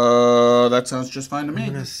 That sounds just fine to me.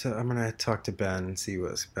 I'm gonna talk to Ben and see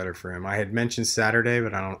what's better for him. I had mentioned Saturday,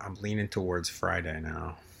 but I'm leaning towards Friday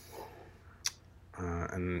now.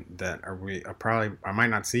 And that I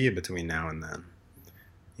might not see you between now and then.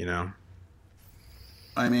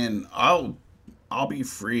 I mean, I'll be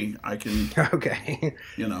free. I can. Okay.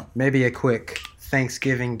 Maybe a quick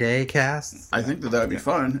Thanksgiving Day cast. I think that would be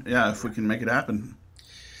fun. Yeah, if we can make it happen.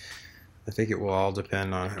 I think it will all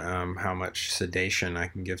depend on how much sedation I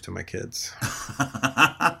can give to my kids.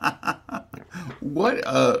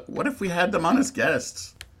 What if we had them on as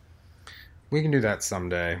guests? We can do that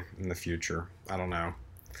someday in the future. I don't know.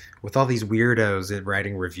 With all these weirdos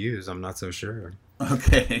writing reviews, I'm not so sure.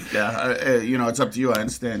 Okay, yeah. It's up to you. I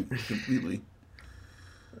understand completely.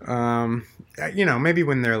 Maybe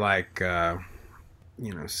when they're like,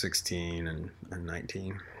 16 and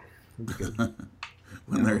 19.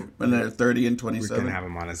 When they're 30 and 27. We can have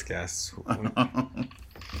them on as guests. When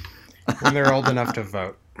they're old enough to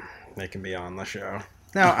vote, they can be on the show.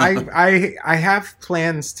 Now, I have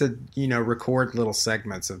plans to, record little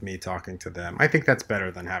segments of me talking to them. I think that's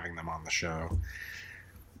better than having them on the show.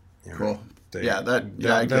 Cool.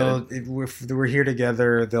 If we're here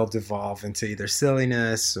together, they'll devolve into either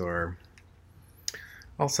silliness or...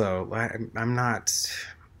 Also, I'm not...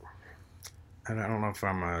 I don't know if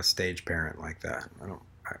I'm a stage parent like that. I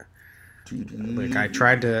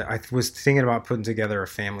was thinking about putting together a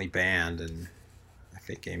family band, and I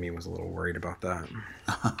think Amy was a little worried about that.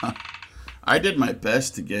 I did my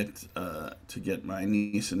best to get my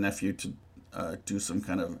niece and nephew to do some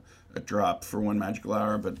kind of a drop for One Magical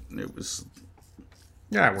Hour, but it was...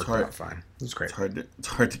 Yeah, it worked out fine. It was great. It's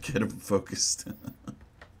hard to get them focused.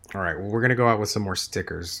 All right, well, we're going to go out with some more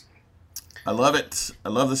stickers. I love it. I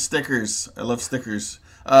love the stickers. I love stickers.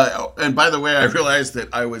 And by the way, I realized that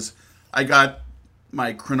I got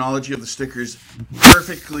my chronology of the stickers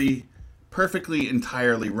perfectly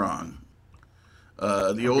entirely wrong.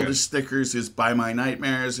 The oldest stickers is By My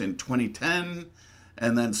Nightmares in 2010,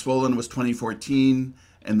 and then Swollen was 2014,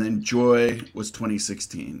 and then Joy was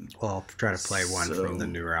 2016. Well, I'll try to play one from the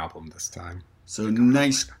newer album this time. So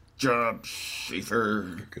nice job,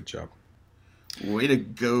 Schaefer. Good job. Way to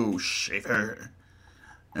go, Schaefer.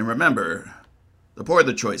 And remember, the poorer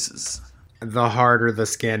the choices, the harder the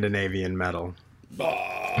Scandinavian metal.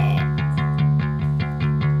 Bah.